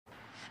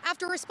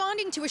After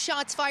responding to a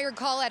shots fired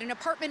call at an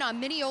apartment on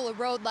Mineola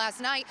Road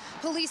last night,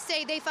 police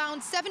say they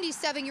found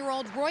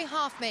 77-year-old Roy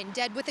Hoffman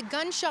dead with a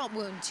gunshot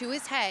wound to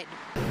his head.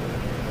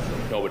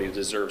 Nobody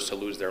deserves to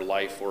lose their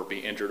life or be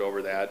injured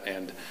over that,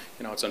 and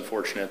it's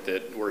unfortunate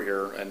that we're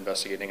here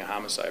investigating a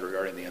homicide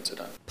regarding the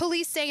incident.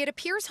 Police say it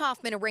appears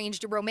Hoffman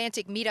arranged a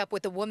romantic meetup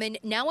with a woman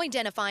now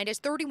identified as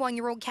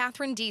 31-year-old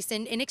Catherine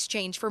Deason in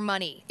exchange for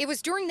money. It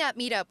was during that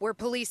meetup where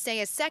police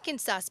say a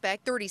second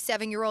suspect,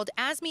 37-year-old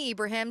Azmi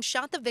Ibrahim,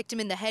 shot the victim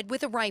in the head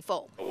with a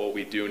rifle. What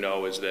we do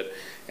know is that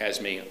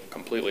Azmi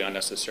completely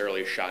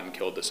unnecessarily shot and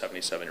killed the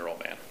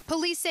 77-year-old man.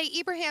 Police say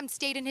Ibrahim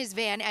stayed in his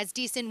van as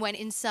Deason went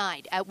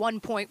inside, at one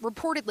point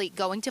reportedly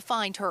going to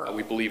find her.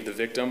 We believe the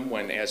victim,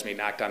 when Azmi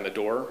knocked on the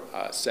door,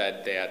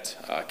 said that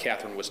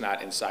Catherine was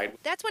not inside.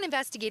 That's when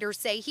investigators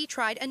say he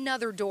tried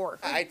another door.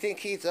 I think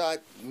he thought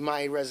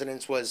my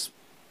residence was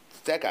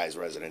that guy's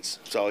residence,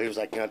 so he was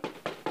like,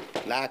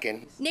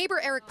 knocking.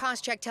 Neighbor Eric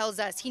Poschek tells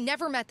us he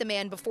never met the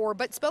man before,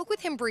 but spoke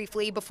with him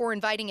briefly before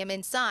inviting him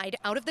inside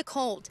out of the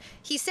cold.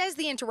 He says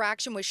the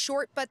interaction was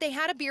short, but they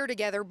had a beer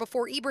together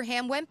before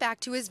Ibrahim went back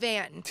to his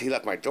van. He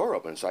left my door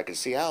open so I could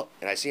see out,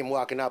 and I see him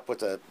walking up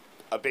with a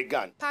big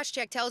gun.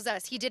 Poschek tells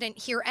us he didn't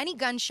hear any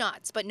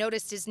gunshots, but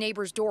noticed his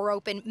neighbor's door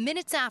open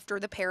minutes after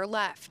the pair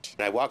left.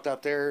 And I walked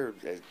up there,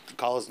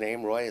 call his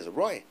name, Roy. I said,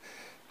 Roy.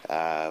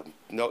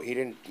 No, he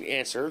didn't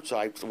answer, so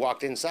I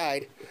walked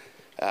inside.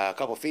 A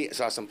couple feet,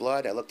 saw some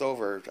blood. I looked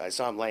over. I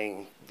saw him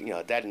laying,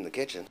 dead in the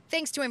kitchen.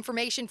 Thanks to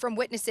information from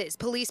witnesses,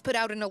 police put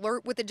out an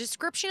alert with a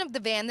description of the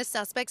van the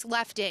suspects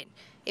left in.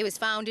 It was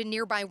found in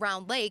nearby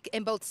Round Lake,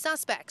 and both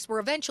suspects were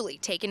eventually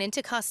taken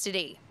into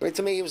custody. But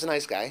to me, he was a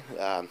nice guy.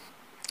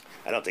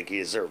 I don't think he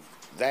deserved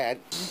that.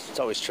 It's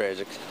always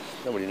tragic.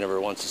 Nobody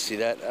never wants to see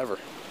that, ever.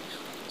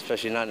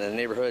 Especially not in a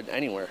neighborhood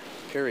anywhere,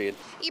 period.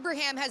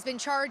 Ibrahim has been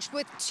charged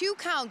with 2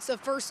 counts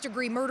of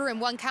first-degree murder and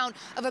 1 count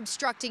of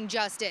obstructing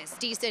justice.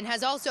 Deason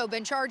has also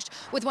been charged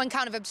with 1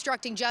 count of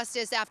obstructing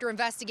justice after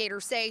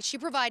investigators say she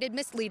provided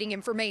misleading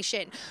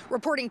information.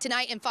 Reporting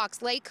tonight in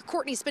Fox Lake,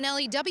 Courtney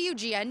Spinelli,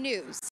 WGN News.